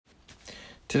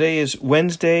Today is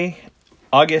Wednesday,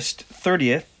 August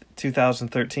 30th,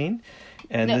 2013,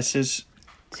 and No. this is...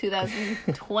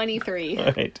 2023.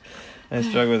 All right, I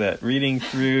struggle with that. Reading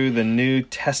through the New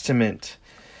Testament.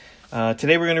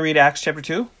 Today we're going to read Acts chapter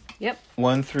 2, Yep.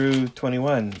 1 through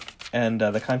 21. And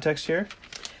the context here?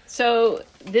 So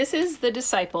this is the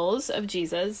disciples of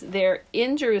Jesus. They're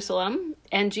in Jerusalem,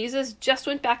 and Jesus just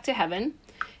went back to heaven.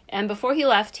 And before he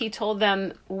left, he told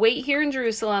them, wait here in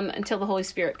Jerusalem until the Holy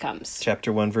Spirit comes.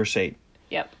 Chapter 1, verse 8.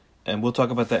 Yep. And we'll talk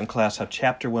about that in class, how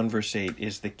chapter 1, verse 8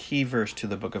 is the key verse to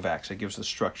the book of Acts. It gives the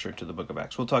structure to the book of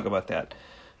Acts. We'll talk about that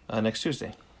next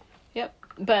Tuesday. Yep.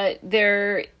 But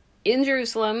they're in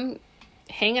Jerusalem,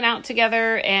 hanging out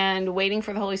together and waiting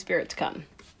for the Holy Spirit to come.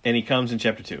 And he comes in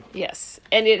chapter 2. Yes.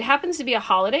 And it happens to be a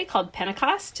holiday called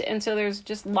Pentecost. And so there's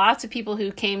just lots of people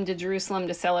who came to Jerusalem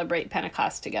to celebrate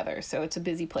Pentecost together. So it's a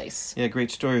busy place. Yeah, great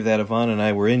story of that. Yvonne and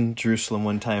I were in Jerusalem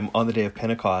one time on the day of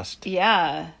Pentecost.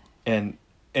 Yeah. And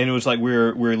it was like we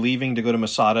were leaving to go to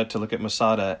Masada to look at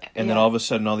Masada, and then all of a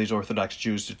sudden all these Orthodox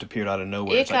Jews just appeared out of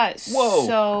nowhere. It got like, whoa!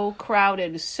 so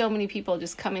crowded. So many people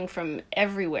just coming from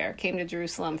everywhere came to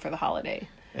Jerusalem for the holiday.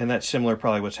 And that's similar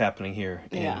probably what's happening here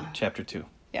in chapter 2.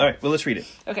 Yeah. All right, well, let's read it.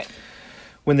 Okay.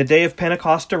 When the day of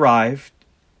Pentecost arrived,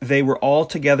 they were all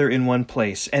together in one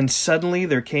place, and suddenly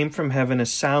there came from heaven a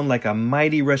sound like a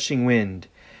mighty rushing wind,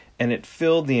 and it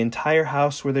filled the entire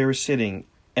house where they were sitting,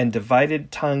 and divided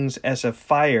tongues as of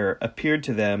fire appeared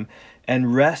to them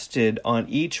and rested on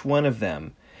each one of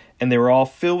them. And they were all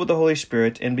filled with the Holy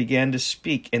Spirit and began to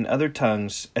speak in other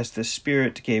tongues as the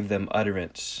Spirit gave them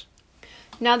utterance.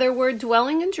 Now there were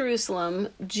dwelling in Jerusalem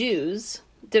Jews,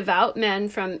 devout men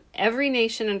from every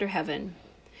nation under heaven.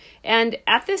 And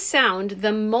at this sound,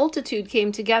 the multitude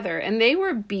came together, and they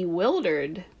were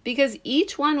bewildered, because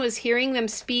each one was hearing them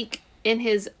speak in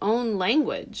his own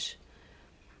language.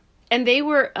 And they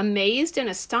were amazed and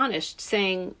astonished,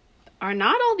 saying, are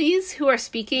not all these who are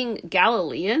speaking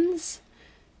Galileans?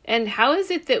 And how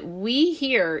is it that we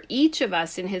hear each of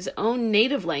us in his own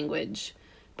native language?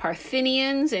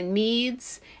 Parthians and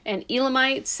Medes and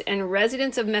Elamites and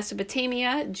residents of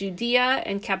Mesopotamia, Judea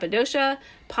and Cappadocia,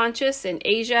 Pontus and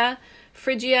Asia,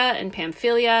 Phrygia and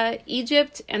Pamphylia,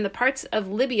 Egypt and the parts of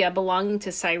Libya belonging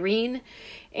to Cyrene,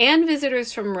 and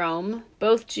visitors from Rome,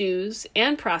 both Jews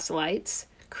and proselytes,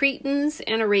 Cretans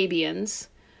and Arabians.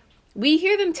 We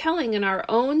hear them telling in our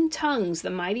own tongues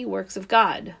the mighty works of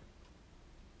God.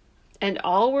 And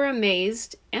all were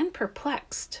amazed and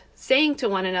perplexed, saying to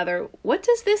one another, what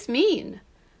does this mean?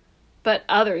 But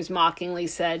others mockingly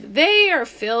said, they are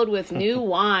filled with new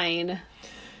wine.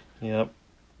 Yep.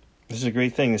 This is a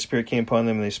great thing. The Spirit came upon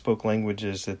them and they spoke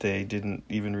languages that they didn't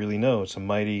even really know. It's a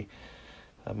mighty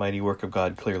work of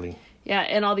God, clearly. Yeah,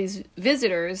 and all these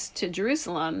visitors to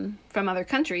Jerusalem from other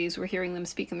countries were hearing them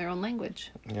speak in their own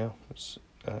language. Yeah, it's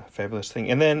a fabulous thing.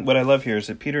 And then what I love here is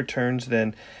that Peter turns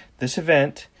then this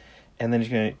event, and then he's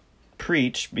going to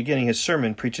preach, beginning his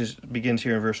sermon, begins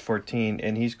here in verse 14,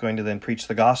 and he's going to then preach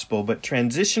the gospel, but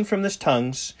transition from this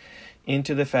tongues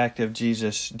into the fact of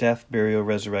Jesus' death, burial,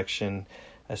 resurrection,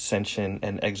 ascension,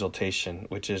 and exaltation,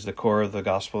 which is the core of the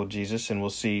gospel of Jesus. And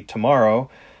we'll see tomorrow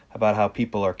about how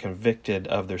people are convicted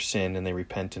of their sin and they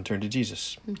repent and turn to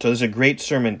Jesus. So this is a great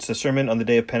sermon. It's the sermon on the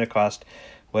day of Pentecost,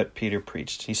 what Peter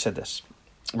preached. He said this,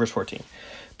 verse 14.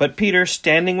 But Peter,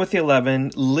 standing with the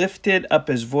 11, lifted up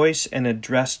his voice and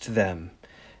addressed them.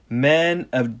 Men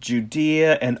of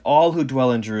Judea and all who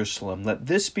dwell in Jerusalem, let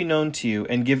this be known to you,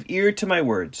 and give ear to my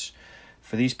words.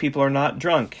 For these people are not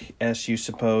drunk, as you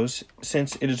suppose,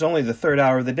 since it is only the third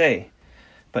hour of the day.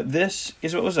 But this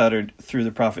is what was uttered through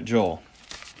the prophet Joel.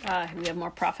 We have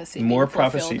more prophecy. More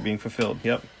prophecy being fulfilled.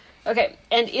 Yep. Okay,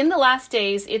 and in the last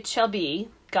days it shall be,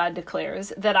 God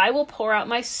declares, that I will pour out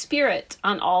my spirit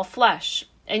on all flesh.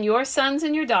 And your sons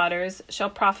and your daughters shall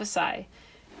prophesy,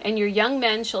 and your young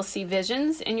men shall see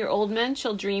visions, and your old men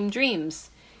shall dream dreams.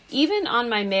 Even on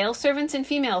my male servants and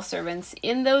female servants,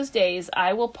 in those days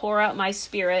I will pour out my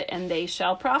spirit, and they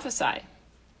shall prophesy.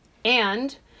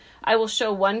 And I will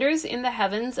show wonders in the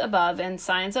heavens above, and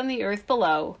signs on the earth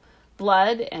below,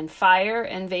 blood and fire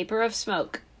and vapor of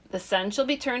smoke. The sun shall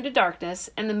be turned to darkness,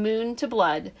 and the moon to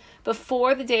blood,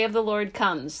 before the day of the Lord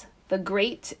comes, the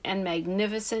great and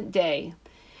magnificent day.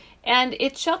 And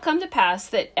it shall come to pass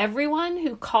that everyone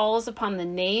who calls upon the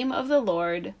name of the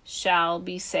Lord shall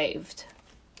be saved.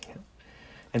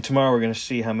 And tomorrow we're going to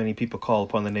see how many people call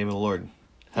upon the name of the Lord.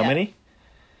 How many?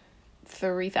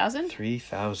 3,000?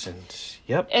 3,000.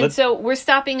 Yep. And so we're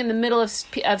stopping in the middle of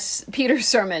Peter's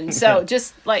sermon. So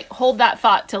just hold that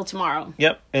thought till tomorrow.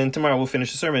 Yep. And tomorrow we'll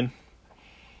finish the sermon.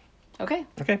 Okay.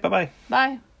 Okay. Bye-bye.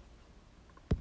 Bye.